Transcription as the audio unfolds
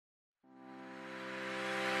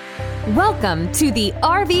Welcome to the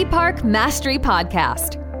RV Park Mastery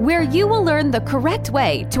Podcast, where you will learn the correct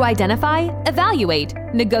way to identify, evaluate,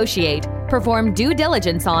 negotiate, perform due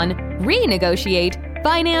diligence on, renegotiate,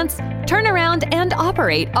 finance, turn around, and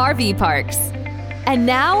operate RV parks. And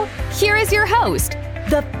now, here is your host,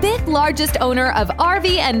 the fifth largest owner of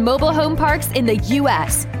RV and mobile home parks in the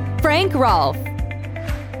U.S., Frank Rolfe.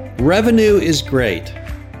 Revenue is great.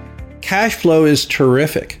 Cash flow is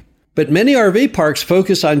terrific. But many RV parks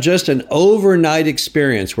focus on just an overnight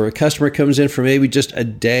experience where a customer comes in for maybe just a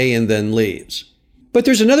day and then leaves. But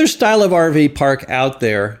there's another style of RV park out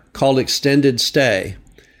there called extended stay.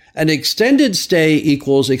 An extended stay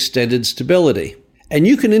equals extended stability. And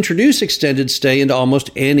you can introduce extended stay into almost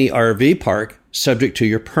any RV park subject to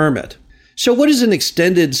your permit. So what is an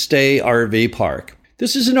extended stay RV park?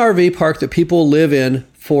 This is an RV park that people live in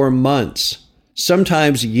for months,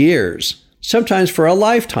 sometimes years, sometimes for a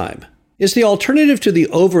lifetime. It's the alternative to the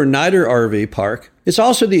overnighter RV park. It's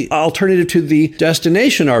also the alternative to the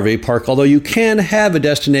destination RV park, although you can have a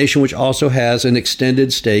destination which also has an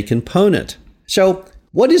extended stay component. So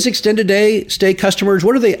what is extended stay customers?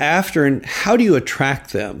 What are they after and how do you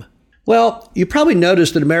attract them? Well, you probably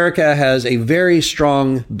noticed that America has a very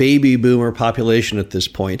strong baby boomer population at this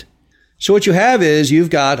point. So what you have is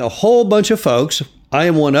you've got a whole bunch of folks, I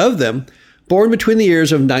am one of them, born between the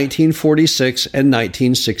years of 1946 and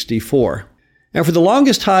 1964. And for the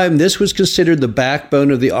longest time, this was considered the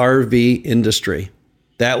backbone of the RV industry.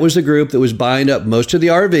 That was the group that was buying up most of the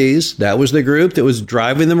RVs. That was the group that was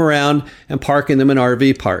driving them around and parking them in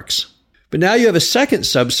RV parks. But now you have a second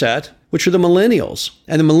subset, which are the millennials.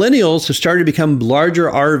 And the millennials have started to become larger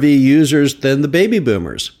RV users than the baby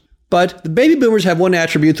boomers. But the baby boomers have one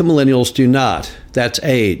attribute the millennials do not. That's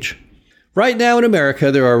age. Right now in America,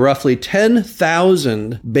 there are roughly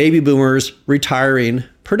 10,000 baby boomers retiring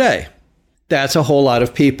per day. That's a whole lot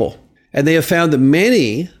of people. And they have found that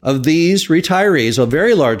many of these retirees, a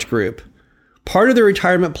very large group, part of their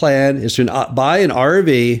retirement plan is to buy an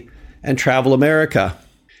RV and travel America.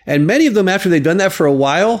 And many of them, after they've done that for a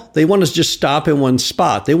while, they want to just stop in one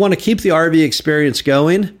spot. They want to keep the RV experience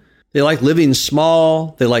going. They like living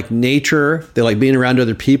small. They like nature. They like being around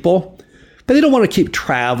other people. But they don't want to keep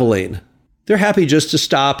traveling. They're happy just to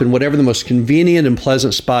stop in whatever the most convenient and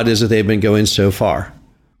pleasant spot is that they've been going so far.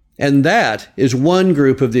 And that is one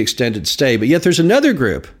group of the extended stay. But yet there's another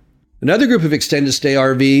group. Another group of extended stay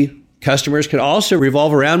RV customers can also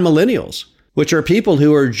revolve around millennials, which are people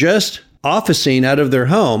who are just officing out of their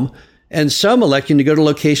home and some electing to go to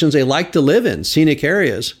locations they like to live in, scenic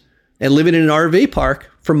areas, and living in an RV park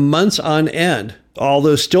for months on end,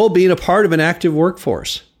 although still being a part of an active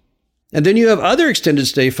workforce. And then you have other extended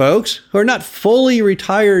stay folks who are not fully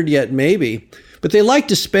retired yet, maybe, but they like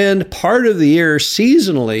to spend part of the year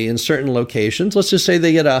seasonally in certain locations. Let's just say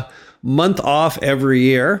they get a month off every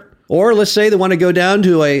year. Or let's say they want to go down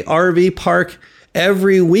to a RV park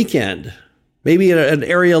every weekend, maybe at an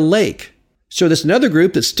area lake. So there's another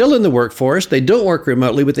group that's still in the workforce. They don't work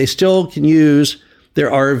remotely, but they still can use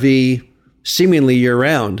their RV seemingly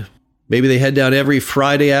year-round. Maybe they head down every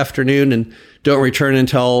Friday afternoon and don't return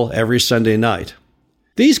until every Sunday night.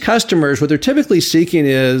 These customers, what they're typically seeking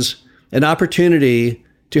is an opportunity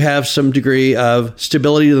to have some degree of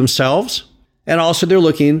stability to themselves, and also they're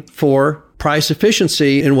looking for price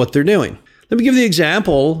efficiency in what they're doing. Let me give you the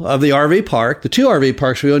example of the RV park, the two RV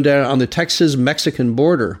parks we own down on the Texas-Mexican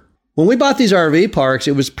border. When we bought these RV parks,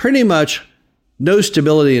 it was pretty much no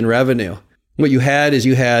stability in revenue. What you had is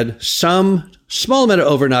you had some small amount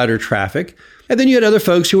of overnighter traffic, and then you had other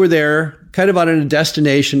folks who were there kind of on a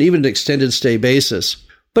destination, even an extended stay basis.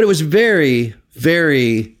 But it was very,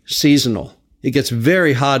 very seasonal. It gets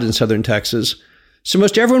very hot in southern Texas. So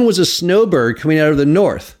most everyone was a snowbird coming out of the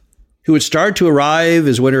north who would start to arrive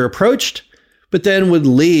as winter approached, but then would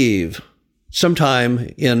leave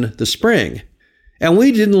sometime in the spring. And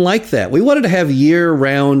we didn't like that. We wanted to have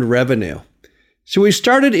year-round revenue. So we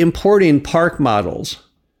started importing park models,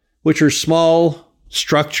 which are small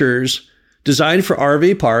structures designed for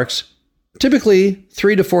RV parks, typically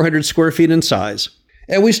 300 to 400 square feet in size.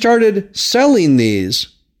 And we started selling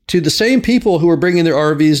these to the same people who were bringing their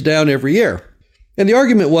RVs down every year. And the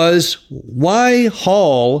argument was, why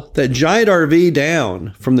haul that giant RV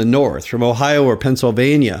down from the north, from Ohio or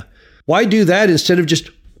Pennsylvania? Why do that instead of just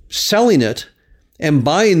selling it and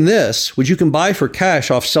buying this, which you can buy for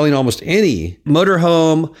cash off selling almost any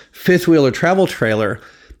motorhome, fifth wheel, or travel trailer,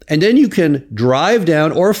 and then you can drive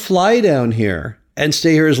down or fly down here and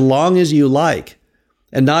stay here as long as you like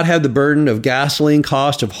and not have the burden of gasoline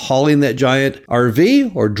cost of hauling that giant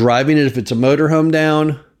RV or driving it if it's a motorhome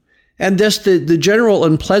down. And just the general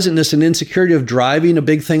unpleasantness and insecurity of driving a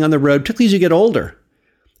big thing on the road, particularly as you get older.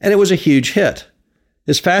 And it was a huge hit.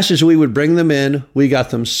 As fast as we would bring them in, we got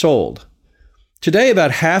them sold. Today, about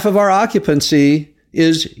half of our occupancy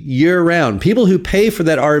is year-round. People who pay for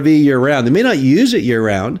that RV year-round, they may not use it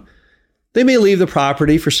year-round. They may leave the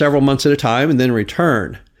property for several months at a time and then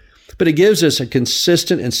return. But it gives us a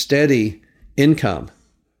consistent and steady income.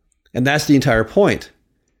 And that's the entire point.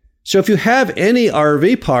 So if you have any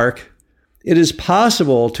RV park, it is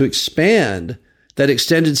possible to expand that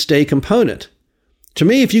extended stay component. To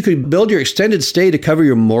me, if you could build your extended stay to cover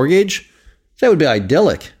your mortgage, that would be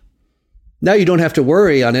idyllic. Now you don't have to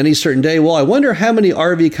worry on any certain day, well, I wonder how many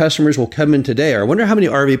RV customers will come in today, or I wonder how many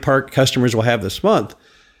RV park customers will have this month,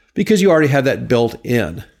 because you already have that built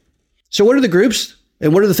in. So what are the groups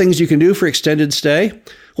and what are the things you can do for extended stay?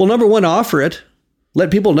 Well, number one, offer it. Let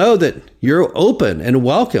people know that you're open and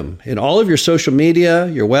welcome in all of your social media,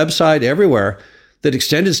 your website, everywhere, that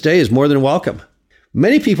extended stay is more than welcome.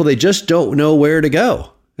 Many people, they just don't know where to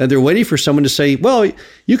go. And they're waiting for someone to say, well,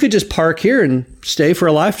 you could just park here and stay for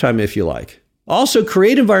a lifetime if you like. Also,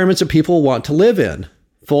 create environments that people want to live in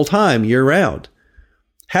full-time, year-round.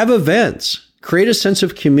 Have events. Create a sense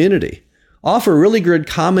of community. Offer really good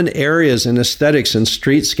common areas and aesthetics and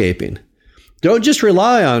streetscaping. Don't just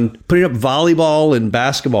rely on putting up volleyball and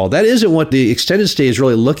basketball. That isn't what the extended stay is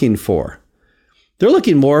really looking for. They're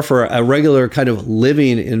looking more for a regular kind of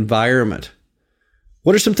living environment.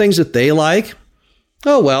 What are some things that they like?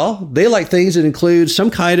 Oh, well, they like things that include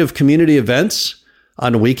some kind of community events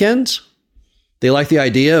on weekends. They like the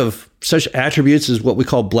idea of such attributes as what we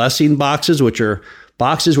call blessing boxes, which are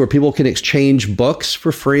boxes where people can exchange books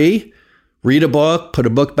for free, read a book, put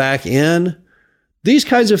a book back in. These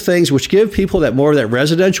kinds of things which give people that more of that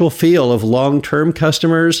residential feel of long-term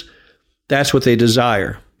customers, that's what they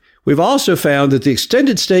desire. We've also found that the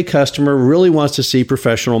extended stay customer really wants to see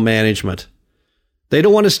professional management. They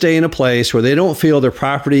don't want to stay in a place where they don't feel their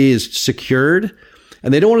property is secured,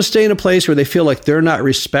 and they don't want to stay in a place where they feel like they're not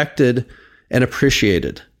respected and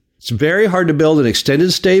appreciated. It's very hard to build an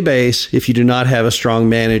extended stay base if you do not have a strong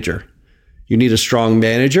manager. You need a strong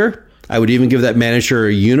manager. I would even give that manager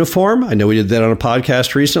a uniform. I know we did that on a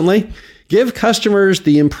podcast recently. Give customers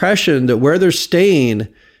the impression that where they're staying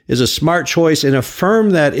is a smart choice and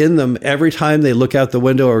affirm that in them every time they look out the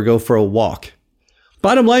window or go for a walk.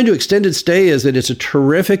 Bottom line to extended stay is that it's a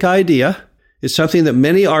terrific idea. It's something that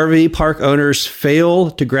many RV park owners fail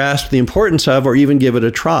to grasp the importance of or even give it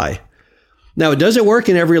a try. Now, it doesn't work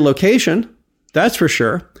in every location, that's for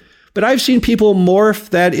sure, but I've seen people morph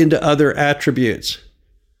that into other attributes.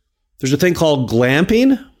 There's a thing called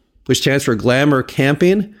glamping, which stands for glamour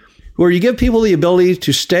camping, where you give people the ability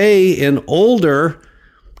to stay in older,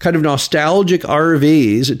 kind of nostalgic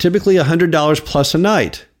RVs at typically $100 plus a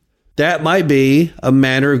night. That might be a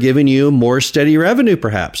manner of giving you more steady revenue,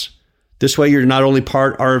 perhaps. This way, you're not only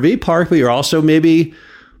part RV park, but you're also maybe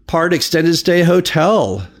part extended stay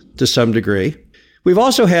hotel to some degree. We've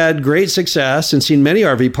also had great success and seen many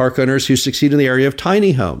RV park owners who succeed in the area of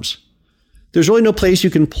tiny homes. There's really no place you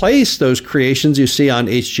can place those creations you see on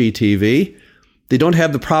HGTV. They don't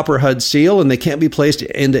have the proper HUD seal, and they can't be placed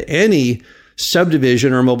into any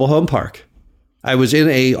subdivision or mobile home park. I was in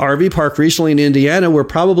a RV park recently in Indiana where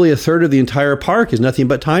probably a third of the entire park is nothing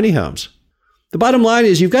but tiny homes. The bottom line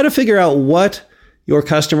is you've got to figure out what your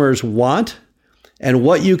customers want and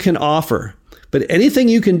what you can offer. But anything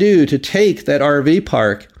you can do to take that RV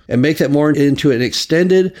park and make that more into an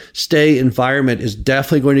extended stay environment is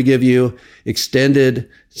definitely going to give you extended,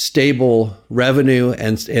 stable revenue,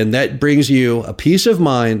 and that brings you a peace of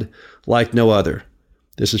mind like no other.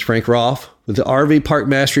 This is Frank Rolfe with the RV Park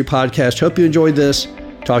Mastery Podcast. Hope you enjoyed this.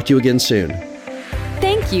 Talk to you again soon.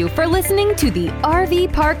 Thank you for listening to the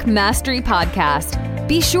RV Park Mastery Podcast.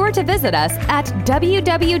 Be sure to visit us at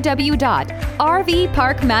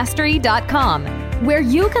www.rvparkmastery.com, where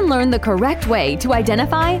you can learn the correct way to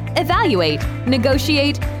identify, evaluate,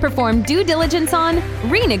 negotiate, perform due diligence on,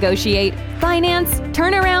 renegotiate, finance,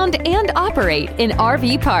 turn around, and operate in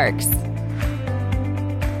RV parks.